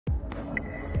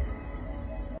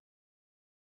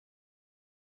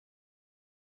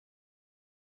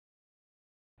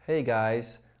Hey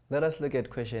guys, let us look at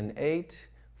question 8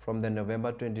 from the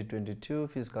November 2022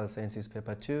 Physical Sciences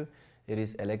paper 2. It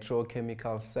is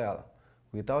electrochemical cell.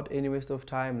 Without any waste of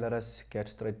time, let us get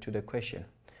straight to the question.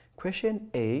 Question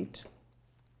 8,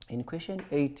 in question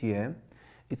 8 here,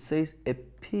 it says a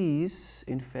piece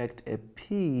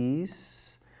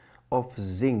of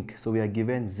zinc, so we are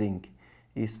given zinc,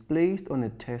 is placed on a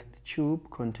test tube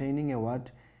containing a what?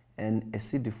 An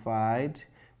acidified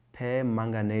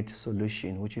permanganate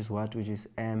solution, which is what? Which is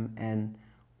MnO4.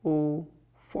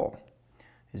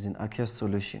 Is an aqueous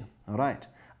solution. All right.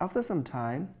 After some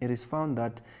time, it is found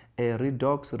that a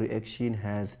redox reaction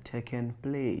has taken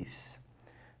place.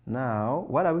 Now,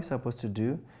 what are we supposed to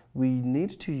do? We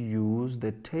need to use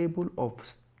the table of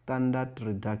standard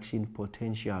reduction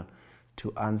potential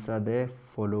to answer the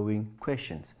following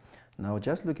questions. Now,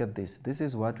 just look at this. This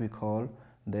is what we call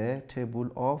the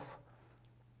table of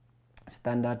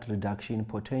standard reduction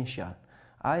potential.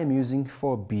 I am using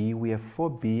 4B. We have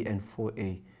 4B and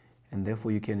 4A, and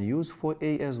therefore you can use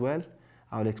 4A as well.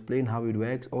 I'll explain how it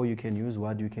works, or you can use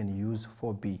what? You can use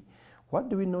 4B. What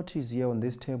do we notice here on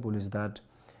this table is that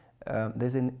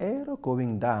there's an arrow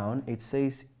going down. It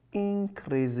says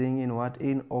increasing in what?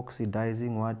 In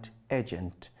oxidizing what?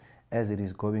 Agent, as it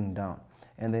is going down.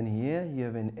 And then here you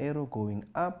have an arrow going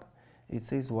up. It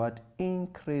says what?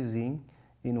 Increasing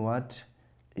in what?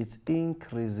 It's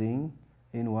increasing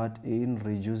in what? In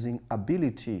reducing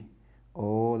ability,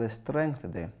 or the strength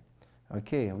there.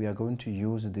 Okay, we are going to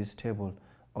use this table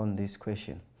on this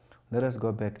question. Let us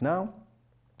go back now.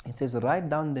 It says write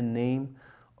down the name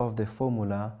of the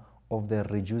formula of the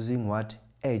reducing what?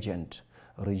 Agent.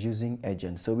 Reducing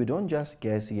agent. So we don't just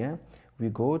guess here. We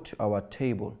go to our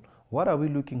table. What are we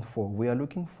looking for? We are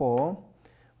looking for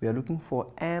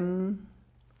MnO4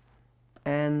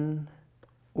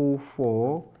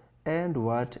 and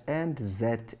what? And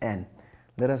Zn.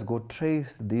 Let us go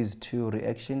trace these two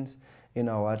reactions in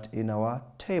our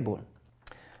table.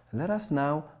 Let us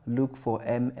now look for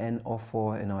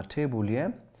MnO4 in our table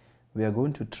here. We are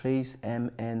going to trace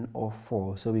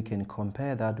MnO4 so we can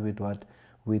compare that with what?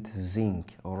 With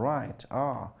zinc. All right.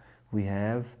 We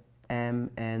have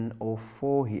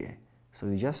MnO4 here. So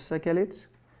we just circle it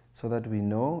so that we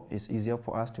know it's easier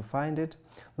for us to find it.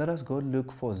 Let us go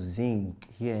look for zinc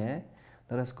here.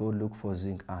 Let us go look for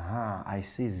zinc. I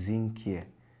see zinc here.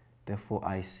 Therefore,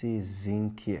 I see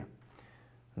zinc here.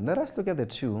 Let us look at the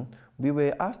two. We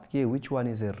were asked here which one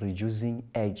is a reducing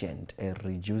agent. A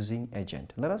reducing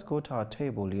agent. Let us go to our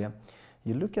table here.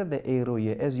 You look at the arrow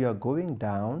here. As you are going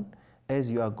down,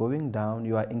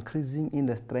 you are increasing in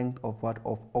the strength of what?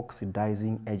 Of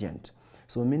oxidizing agent.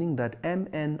 So meaning that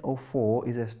MnO4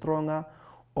 is a stronger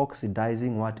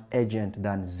oxidizing what? Agent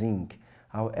than zinc.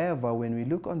 However, when we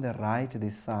look on the right,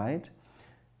 this side,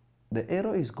 the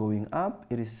arrow is going up.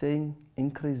 It is saying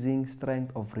increasing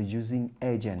strength of reducing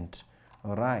agent.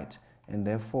 All right. And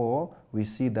therefore, we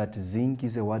see that zinc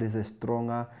is a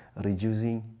stronger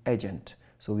reducing agent.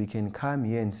 So we can come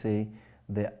here and say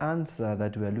the answer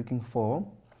that we are looking for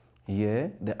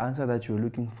here,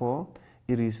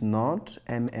 it is not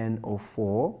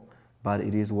MnO4, but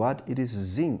it is what? It is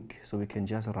zinc. So we can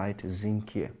just write zinc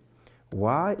here.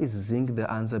 Why is zinc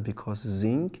the answer? Because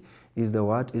zinc is the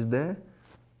what? Is the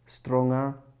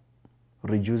stronger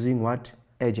reducing what?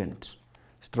 Agent.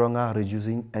 Stronger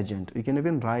reducing agent. You can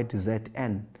even write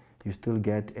Zn. You still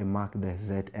get a mark there,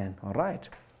 Zn. All right.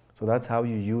 So that's how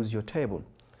you use your table.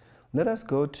 Let us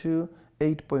go to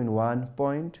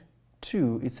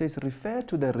 8.1.2. It says refer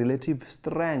to the relative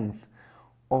strength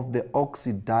of the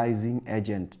oxidizing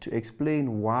agent to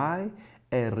explain why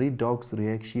a redox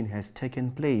reaction has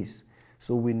taken place.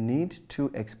 So we need to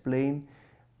explain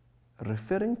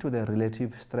referring to the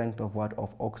relative strength of what?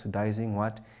 Of oxidizing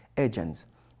what? Agents.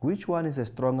 Which one is a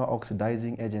stronger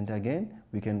oxidizing agent? Again,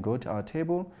 we can go to our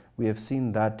table. We have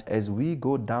seen that as we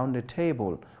go down the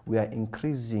table, we are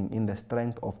increasing in the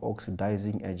strength of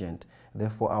oxidizing agent.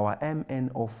 Therefore, our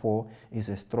MnO4 is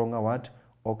a stronger what?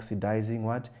 Oxidizing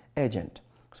what? Agent.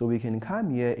 So we can come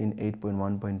here in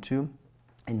 8.1.2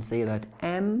 and say that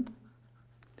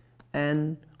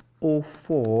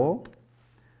MnO4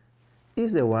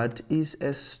 is a what? Is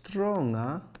a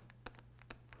stronger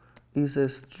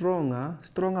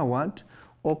what?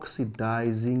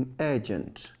 Oxidizing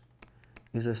agent.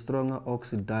 Is a stronger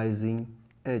oxidizing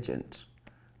agent.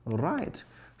 All right.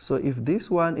 So if this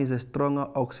one is a stronger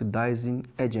oxidizing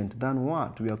agent, then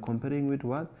what? We are comparing with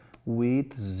what?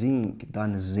 With zinc.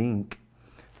 Than zinc,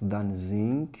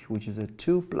 which is a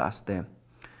 2+ there.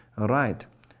 All right.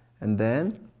 And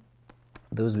then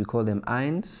those we call them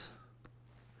ions.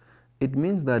 It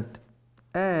means that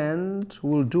and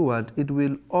will do what? It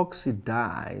will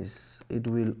oxidize. It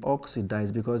will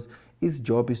oxidize because its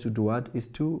job is to do what? Is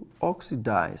to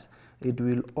oxidize. It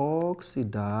will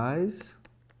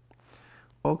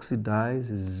oxidize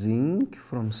zinc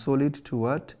from solid to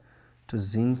what? To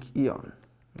zinc ion.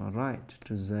 All right,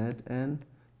 to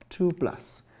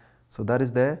Zn2+. So that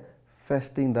is the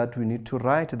first thing that we need to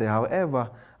write there. However,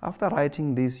 after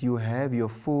writing this, you have your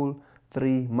full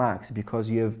 3 marks because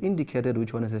you have indicated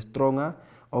which one is a stronger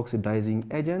oxidizing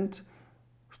agent.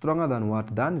 Stronger than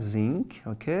what? Than zinc.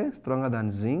 Okay, stronger than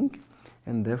zinc,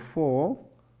 and therefore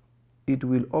it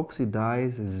will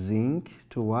oxidize zinc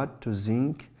to what? To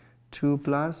zinc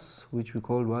 2+, which we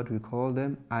call what? We call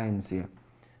them ions here.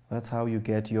 That's how you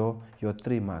get your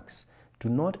 3 marks. Do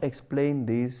not explain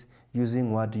this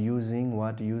using what?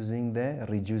 Using the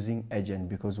reducing agent,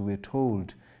 because we're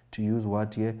told to use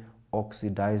what here?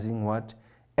 Oxidizing what?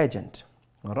 Agent.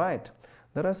 All right,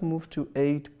 let us move to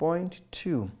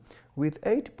 8.2. With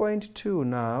 8.2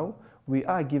 now, we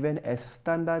are given a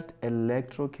standard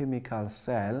electrochemical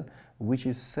cell which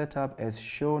is set up as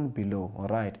shown below. All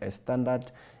right, a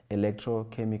standard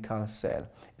electrochemical cell.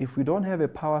 If we don't have a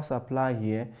power supply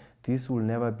here, this will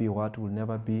never be what? Will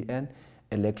never be an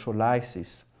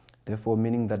electrolysis. Therefore,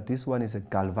 meaning that this one is a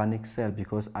galvanic cell,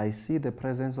 because I see the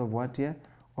presence of what here?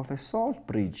 Of a salt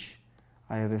bridge.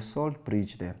 I have a salt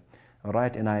bridge there. All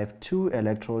right, and I have 2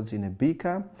 electrodes in a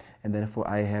beaker, and therefore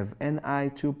I have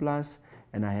Ni2+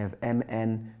 and I have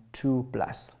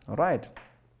Mn2+. All right,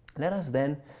 let us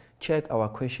then check our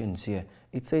questions here.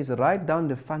 It says write down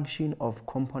the function of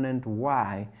component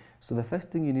Y. So the first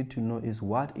thing you need to know is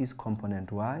what is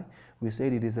component Y. We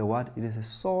said it is a what? It is a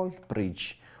salt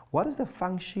bridge. What is the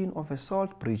function of a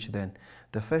salt bridge then?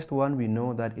 The first one, we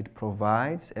know that it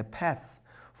provides a path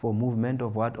for movement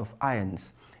of what? Of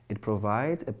ions. It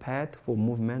provides a path for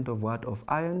movement of what? Of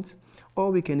ions.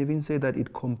 Or we can even say that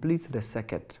it completes the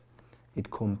circuit. It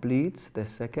completes the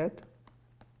circuit.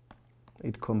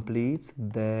 It completes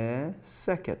the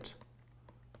circuit.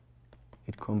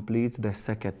 It completes the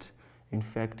circuit. In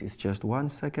fact, it's just one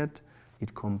circuit.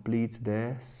 It completes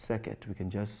the circuit. We can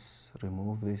just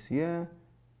remove this here.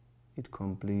 It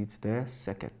completes the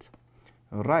circuit.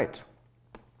 All right.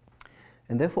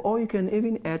 And therefore, or you can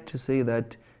even add to say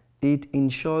that it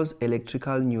ensures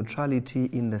electrical neutrality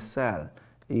in the cell.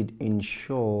 It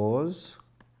ensures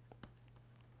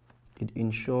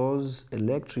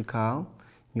electrical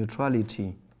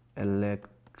neutrality.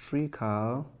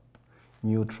 Electrical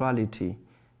neutrality.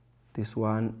 This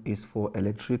one is for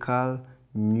electrical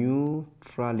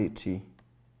neutrality.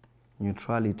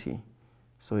 Neutrality.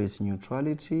 So it's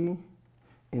neutrality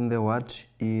in the what?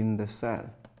 In the cell.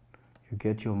 You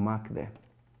get your mark there.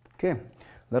 Okay,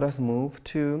 let us move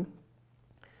to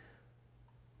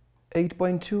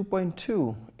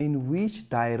 8.2.2. In which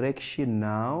direction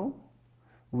now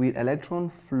will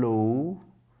electron flow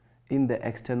in the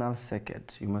external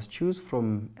circuit? You must choose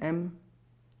from M,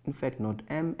 in fact not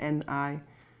MNI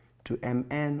to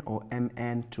MN or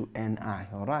MN to NI.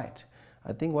 All right,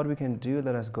 I think what we can do,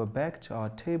 let us go back to our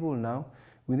table now.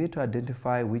 We need to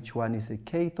identify which one is a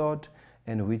cathode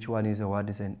and which one is a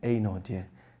what? Is an anode here.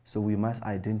 So we must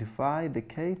identify the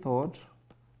cathode,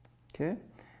 okay,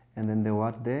 and then the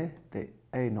what there? The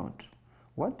anode.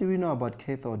 What do we know about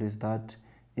cathode is that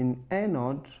in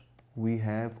anode we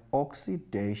have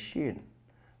oxidation,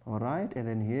 all right, and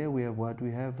then here we have what?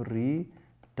 We have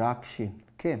reduction.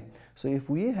 Okay, so if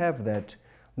we have that,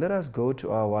 let us go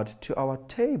to our what? To our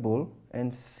table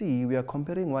and see we are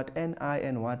comparing what? Ni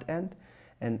and what? And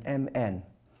Mn.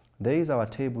 There is our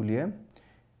table here.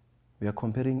 We are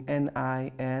comparing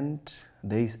Ni and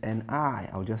there is Ni.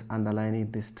 I'll just underline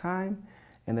it this time.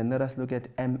 And then let us look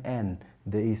at Mn.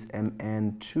 There is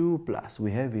Mn2+.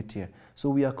 We have it here. So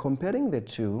we are comparing the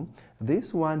two.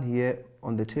 This one here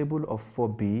on the table of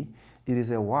 4b, it is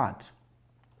a what?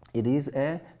 It is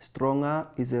a stronger,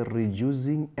 is a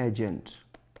reducing agent.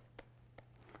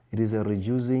 It is a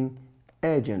reducing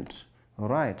agent. All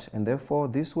right. And therefore,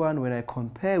 this one, when I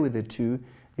compare with the two,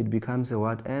 it becomes a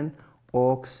what? An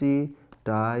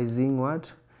oxidizing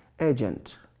what?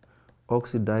 Agent.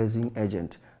 Oxidizing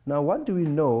agent. Now, what do we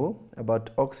know about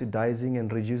oxidizing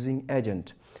and reducing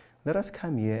agent? Let us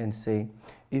come here and say,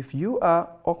 if you are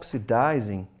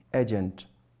oxidizing agent,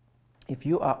 so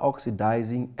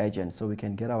we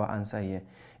can get our answer here.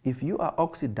 If you are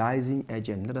oxidizing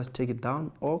agent, let us take it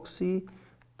down,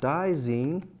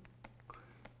 oxidizing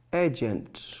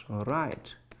agent, all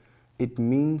right. It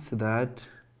means that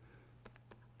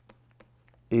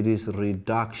it is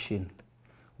reduction.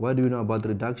 What do you know about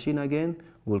reduction again?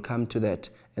 We'll come to that.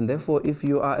 And therefore, if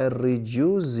you are a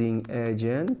reducing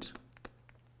agent,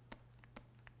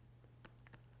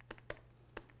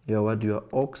 your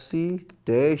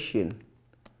oxidation.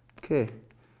 Okay,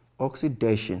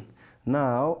 oxidation.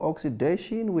 Now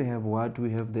oxidation, we have what?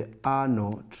 We have the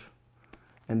anode,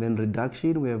 and then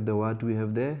reduction, we have the what? We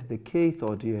have the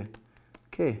cathode here.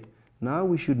 Okay, now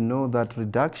we should know that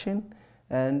reduction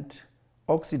and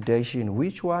oxidation,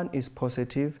 which one is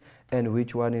positive and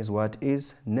which one is what?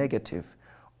 Is negative.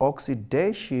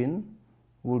 Oxidation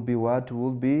will be what?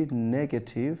 Will be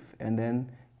negative, and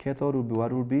then cathode will be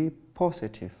what? Will be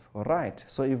positive. All right,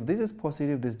 so if this is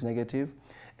positive, this is negative,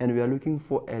 and we are looking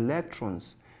for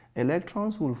electrons,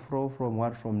 electrons will flow from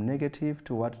what? From negative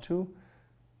to what? To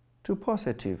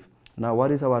positive. Now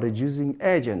what is our reducing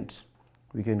agent?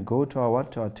 We can go to our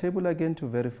table again to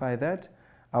verify that.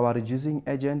 Our reducing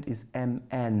agent is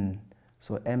Mn.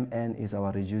 So Mn is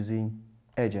our reducing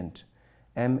agent.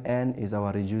 Mn is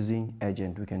our reducing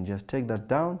agent. We can just take that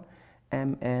down.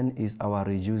 Mn is our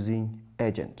reducing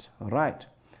agent. All right.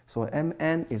 So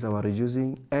Mn is our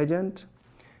reducing agent.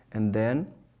 And then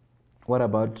what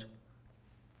about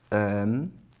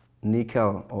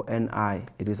nickel or Ni?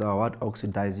 It is our what?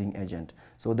 Oxidizing agent.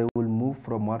 So they will move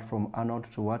from what? From anode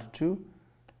to what? To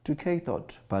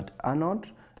cathode. But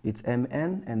anode, it's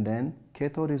Mn, and then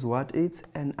cathode is what? It's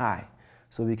Ni.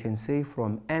 So we can say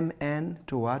from Mn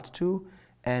to what? To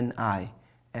Ni.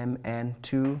 Mn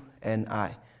to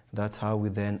Ni. That's how we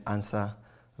then answer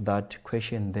that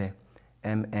question there.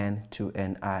 Mn to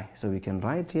Ni. So we can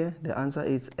write here, the answer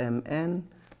is Mn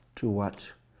to what?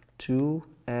 To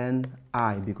Ni,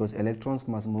 because electrons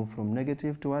must move from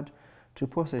negative to what? To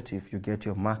positive. You get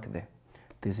your mark there.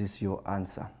 This is your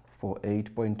answer for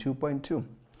 8.2.2.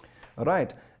 All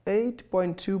right,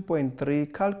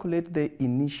 8.2.3, calculate the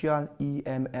initial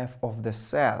EMF of the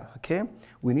cell. Okay,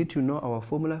 we need to know our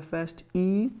formula first.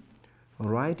 E,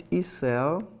 right, E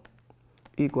cell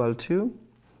equal to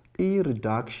E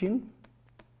reduction.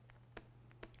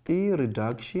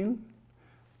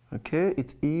 Okay,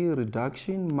 it's E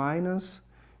reduction minus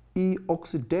E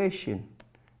oxidation.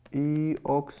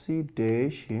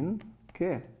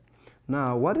 Okay.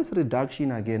 Now, what is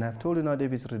reduction again? I've told you now,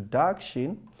 if it's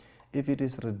reduction, it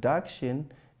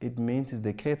means it's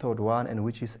the cathode one, and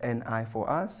which is Ni for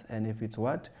us. And if it's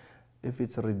what? If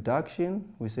it's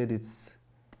reduction, we said it's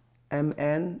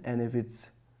Mn, and if it's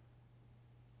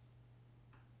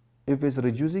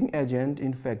reducing agent,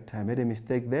 in fact, I made a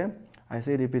mistake there. I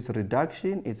said if it's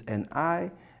reduction, it's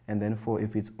Ni, and then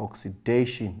if it's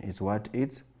oxidation, it's what?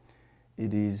 It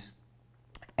is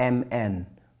Mn.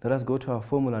 Let us go to our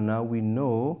formula now. We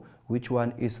know which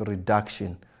one is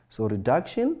reduction. So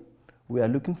reduction, we are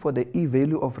looking for the E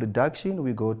value of reduction.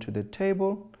 We go to the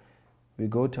table. We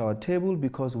go to our table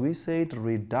because we said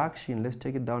reduction. Let's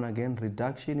take it down again.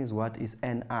 Reduction is what? Is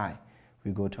Ni.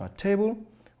 We go to our table.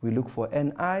 We look for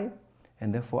Ni,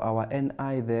 and therefore our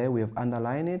Ni there, we have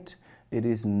underlined it. It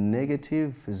is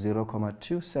negative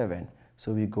 0.27.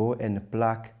 So we go and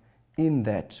plug in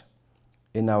that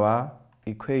in our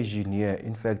equation here,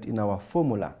 in fact in our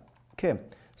formula. Okay,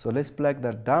 so let's plug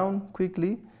that down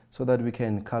quickly so that we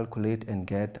can calculate and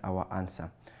get our answer.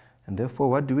 And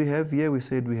therefore, what do we have here? We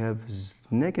said we have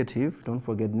negative, don't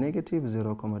forget negative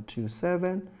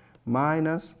 0.27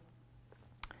 minus,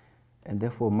 and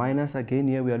therefore minus again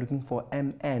here we are looking for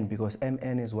Mn, because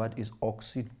Mn is what? Is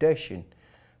oxidation.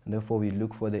 And therefore we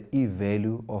look for the E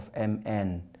value of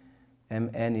Mn.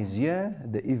 Mn is here,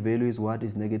 the E value is what?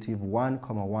 Is negative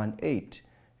 1,18.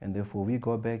 And therefore we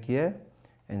go back here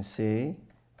and say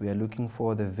we are looking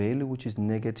for the value which is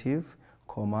negative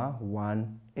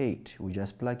 0.18. We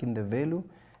just plug in the value,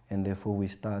 and therefore we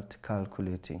start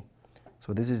calculating.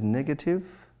 So this is negative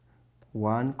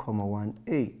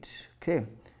 1,18. Okay,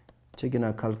 checking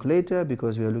our calculator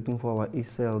because we are looking for our E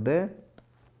cell there.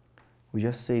 We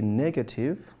just say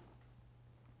negative.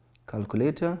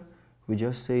 Calculator, we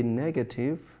just say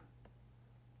negative.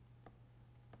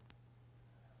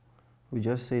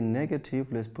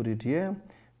 Let's put it here.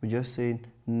 We just say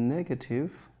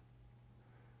negative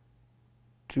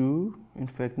 2, in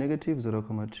fact negative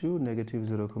 0.2, negative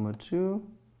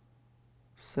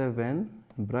 0.27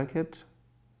 bracket.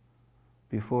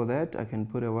 Before that I can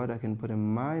put a what? I can put a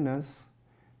minus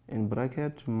in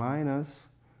bracket, minus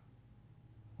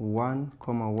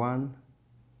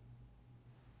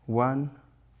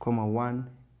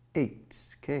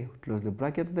 1,18. Okay, close the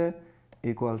bracket there,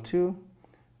 equal to,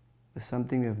 there's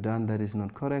something we have done that is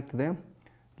not correct there.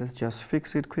 Let's just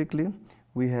fix it quickly.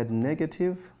 We had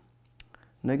negative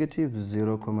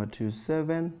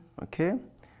 0.27, okay,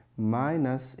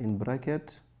 minus in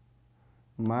bracket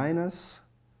minus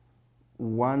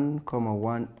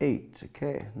 1,18.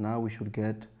 Okay, now we should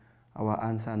get our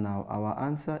answer now. Our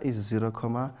answer is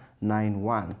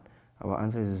 0.91. Our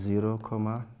answer is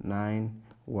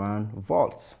 0.91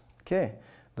 volts. Okay,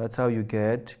 that's how you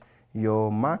get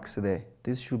your marks there.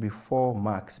 This should be 4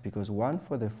 marks because 1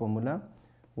 for the formula,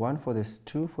 1 for this,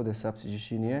 2 for the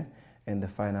substitution here, and the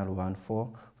final one for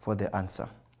the answer.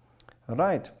 All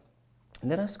right,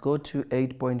 let us go to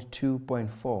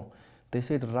 8.2.4. They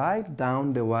said write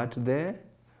down the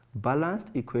balanced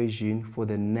equation for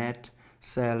the net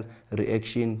cell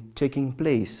reaction taking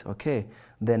place. Okay,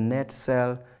 the net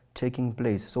cell taking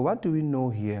place. So what do we know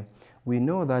here? We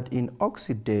know that in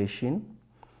oxidation,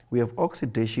 we have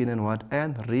oxidation and what?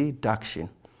 And reduction.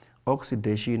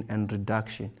 Oxidation and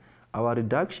reduction. Our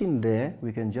reduction there,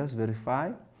 we can just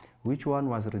verify which one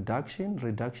was reduction.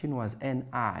 Reduction was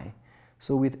Ni.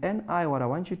 So with Ni, what I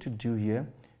want you to do here,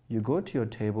 you go to your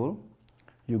table,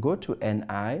 you go to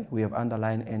Ni, we have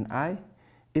underlined Ni.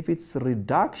 If it's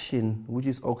reduction, which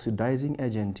is oxidizing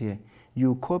agent here,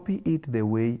 you copy it the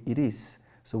way it is.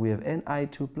 So we have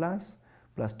Ni2 plus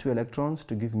 2 electrons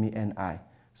to give me Ni.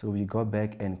 So we go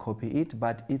back and copy it.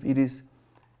 But if it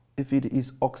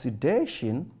is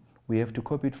oxidation, we have to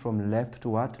copy it from left to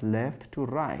what? Left to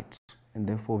right. And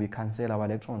therefore we cancel our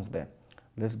electrons there.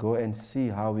 Let's go and see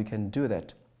how we can do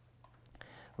that.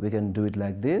 We can do it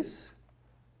like this.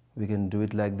 We can do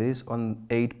it like this on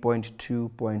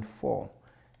 8.2.4.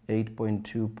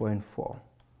 8.2.4. All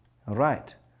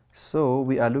right. So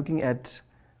we are looking at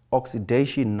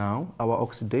oxidation now. Our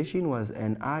oxidation was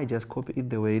Ni, just copy it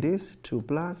the way it is, 2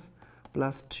 plus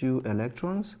 2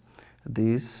 electrons.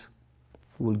 This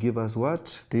will give us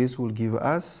what? This will give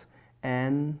us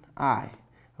Ni.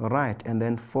 All right, and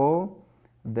then for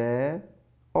the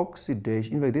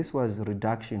oxidation, in fact this was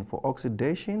reduction. For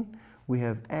oxidation, we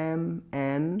have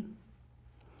Mn,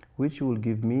 which will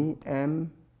give me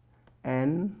Mn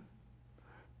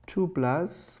 2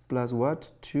 plus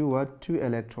what? 2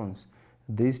 electrons.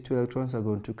 These 2 electrons are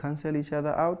going to cancel each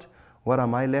other out. What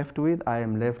am I left with? I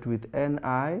am left with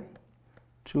Ni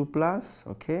 2 plus,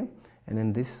 okay? And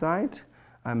then this side,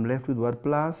 I'm left with what?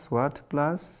 Plus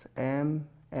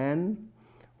Mn.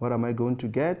 What am I going to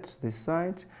get? This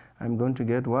side, I'm going to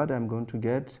get what? I'm going to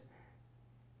get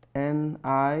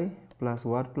Ni plus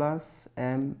what? Plus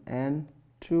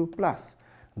Mn2 plus.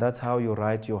 That's how you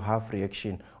write your half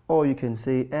reaction. Or you can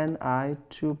say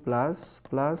Ni2 plus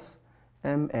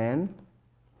Mn.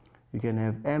 You can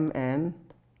have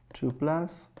Mn2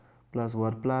 plus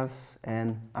what? Plus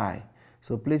Ni.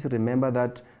 So please remember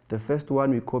that the first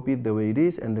one we copied the way it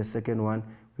is, and the second one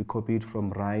we copied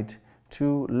from right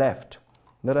to left.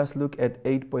 Let us look at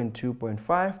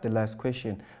 8.2.5, the last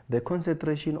question. The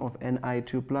concentration of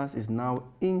Ni2 plus is now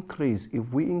increased.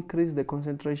 If we increase the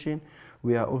concentration,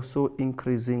 we are also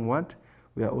increasing what?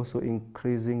 We are also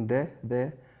increasing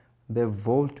the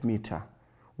voltmeter.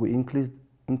 We increase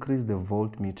the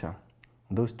voltmeter.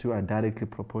 Those two are directly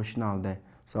proportional there.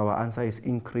 So our answer is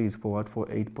increase for what? For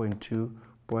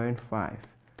 8.2.5.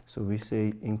 So we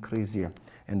say increase here,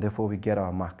 and therefore we get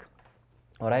our mark.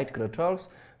 All right, grade 12s,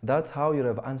 that's how you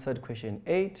have answered question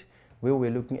 8, where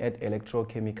we're looking at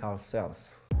electrochemical cells.